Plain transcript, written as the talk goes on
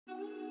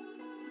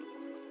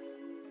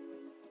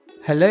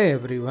Hello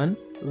everyone,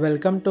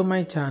 welcome to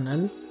my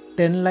channel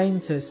 10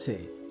 lines essay.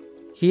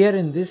 Here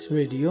in this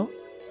video,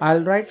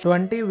 I'll write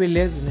 20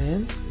 village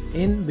names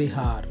in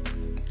Bihar.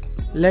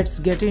 Let's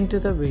get into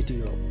the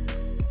video.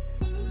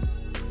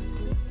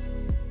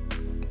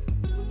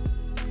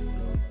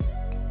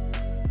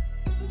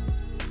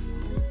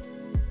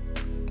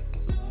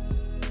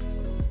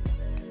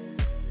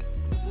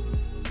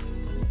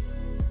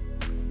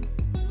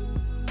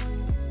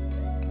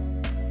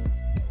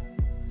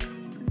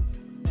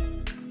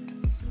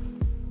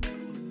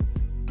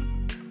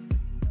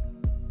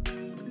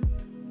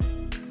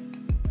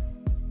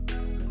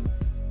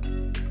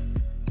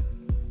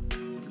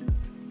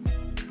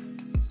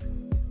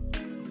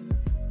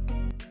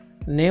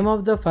 Name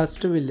of the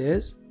first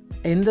village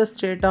in the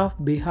state of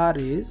Bihar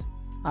is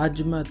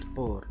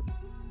Ajmatpur.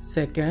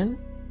 Second,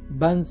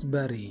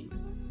 Bansbari.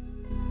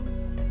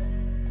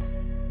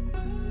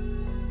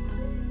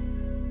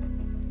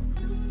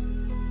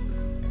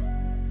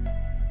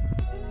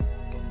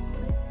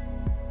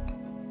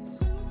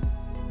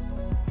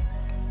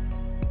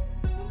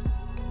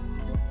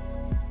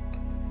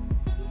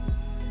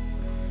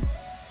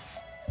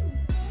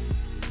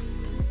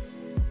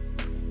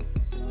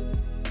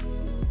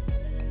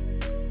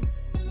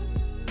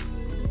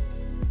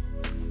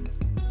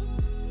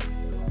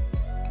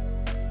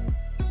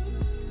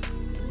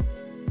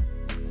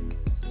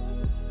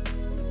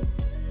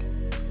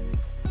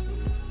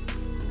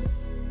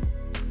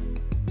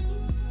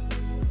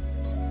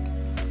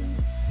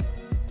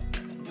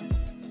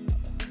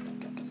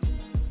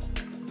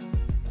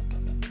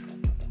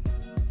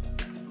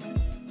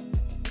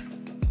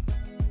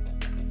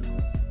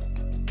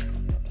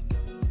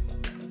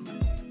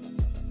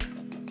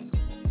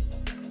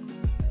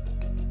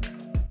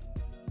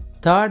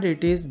 Third,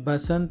 it is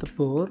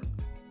Basantpur.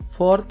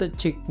 Fourth,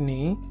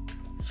 Chikni.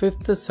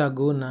 Fifth,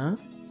 Saguna.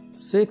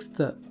 Sixth,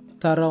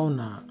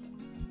 Tarauna.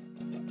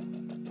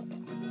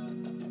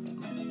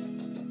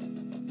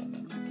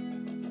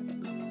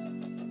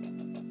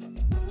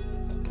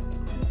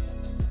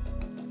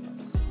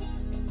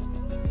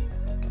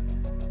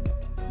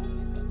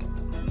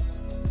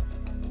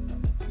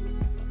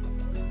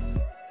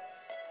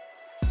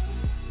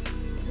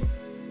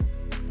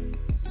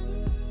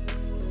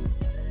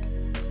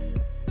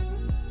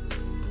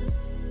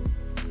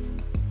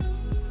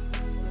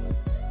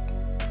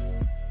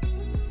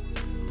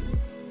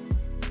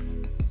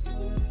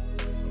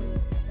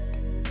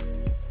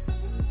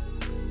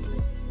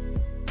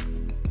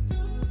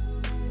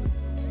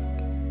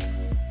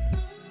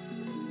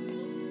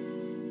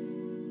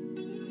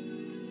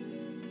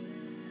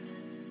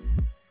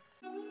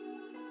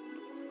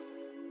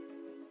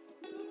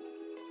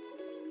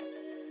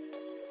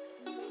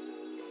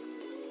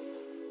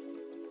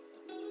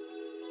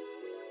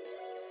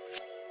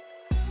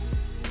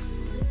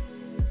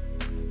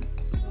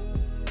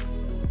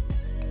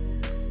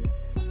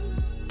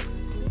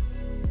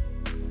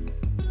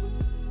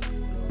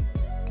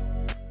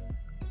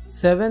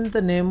 Seventh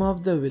name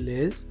of the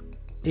village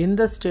in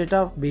the state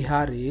of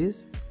Bihar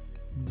is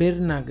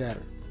Birnagar.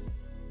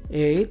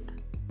 Eighth,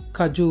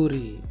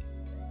 Khajuri.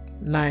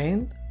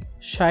 Ninth,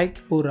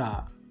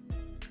 Shaikpura.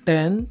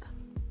 10th,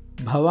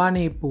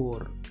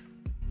 Bhawanipur.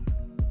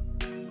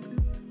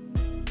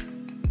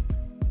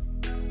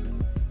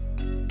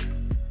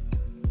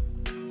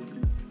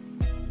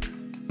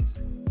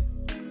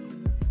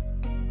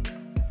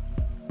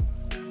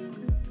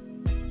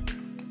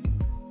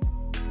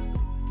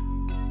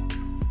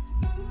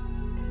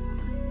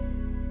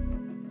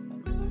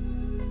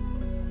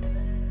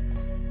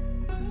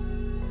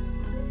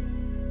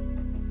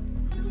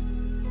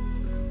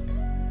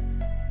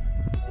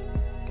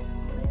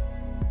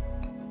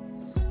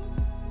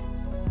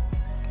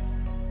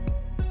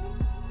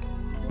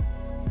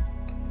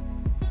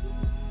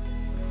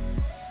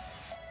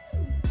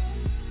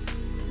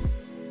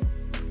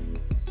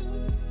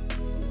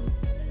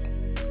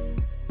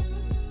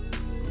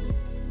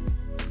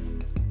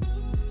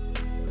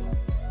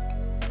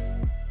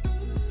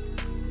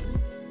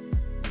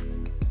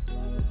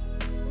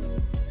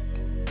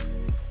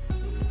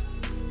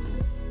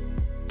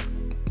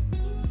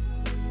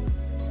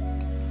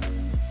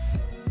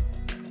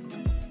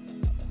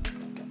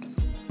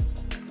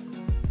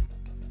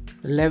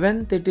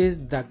 Eleventh, it is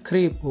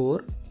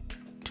Dakripur.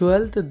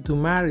 12th,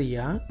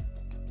 Dumaria.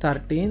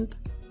 13th,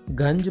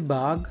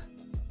 Ganjbagh.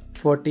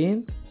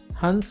 14th,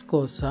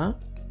 Hanskosa.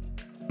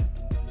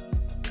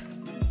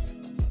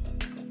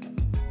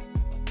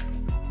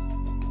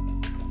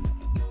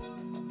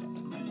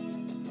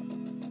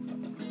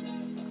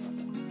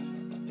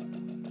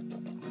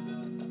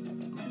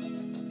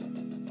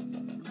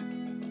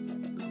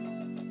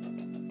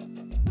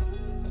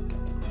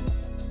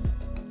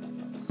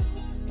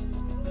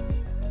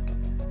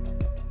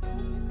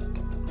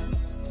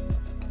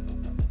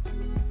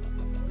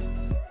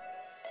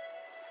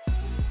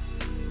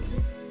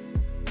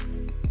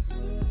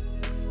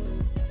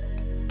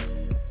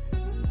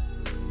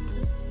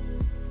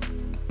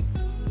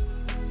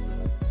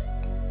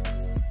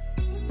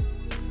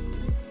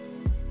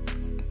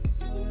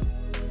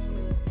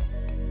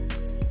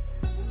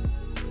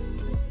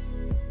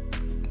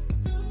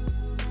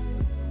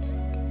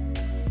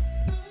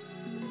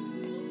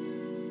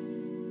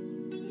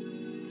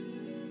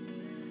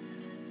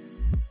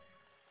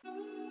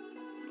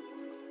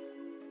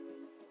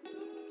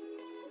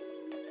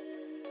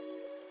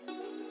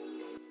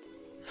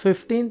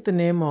 15th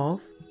name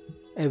of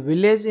a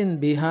village in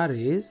Bihar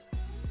is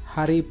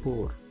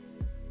Haripur.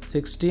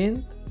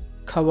 16th,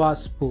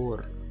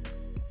 Khawaspur.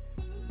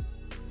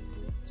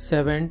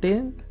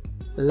 17th,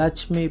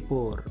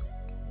 Lachmipur.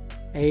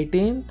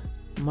 18th,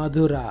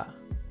 Madhura.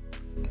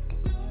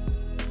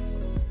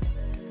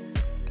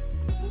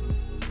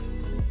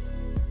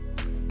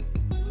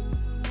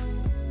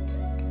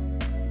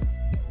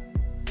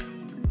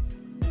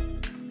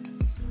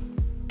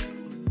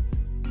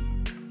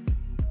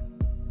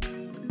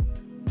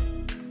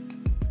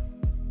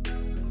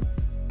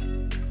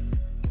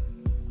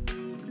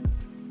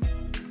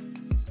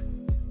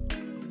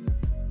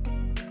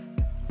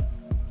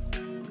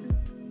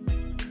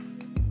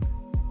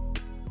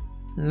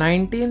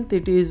 19th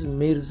it is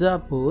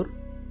Mirzapur.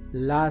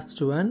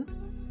 Last one,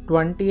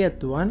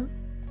 20th one,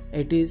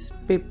 it is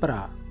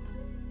Pipra.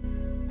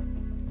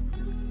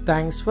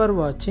 Thanks for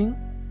watching.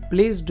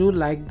 Please do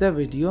like the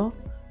video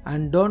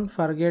and don't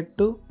forget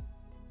to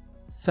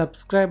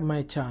subscribe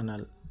my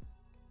channel.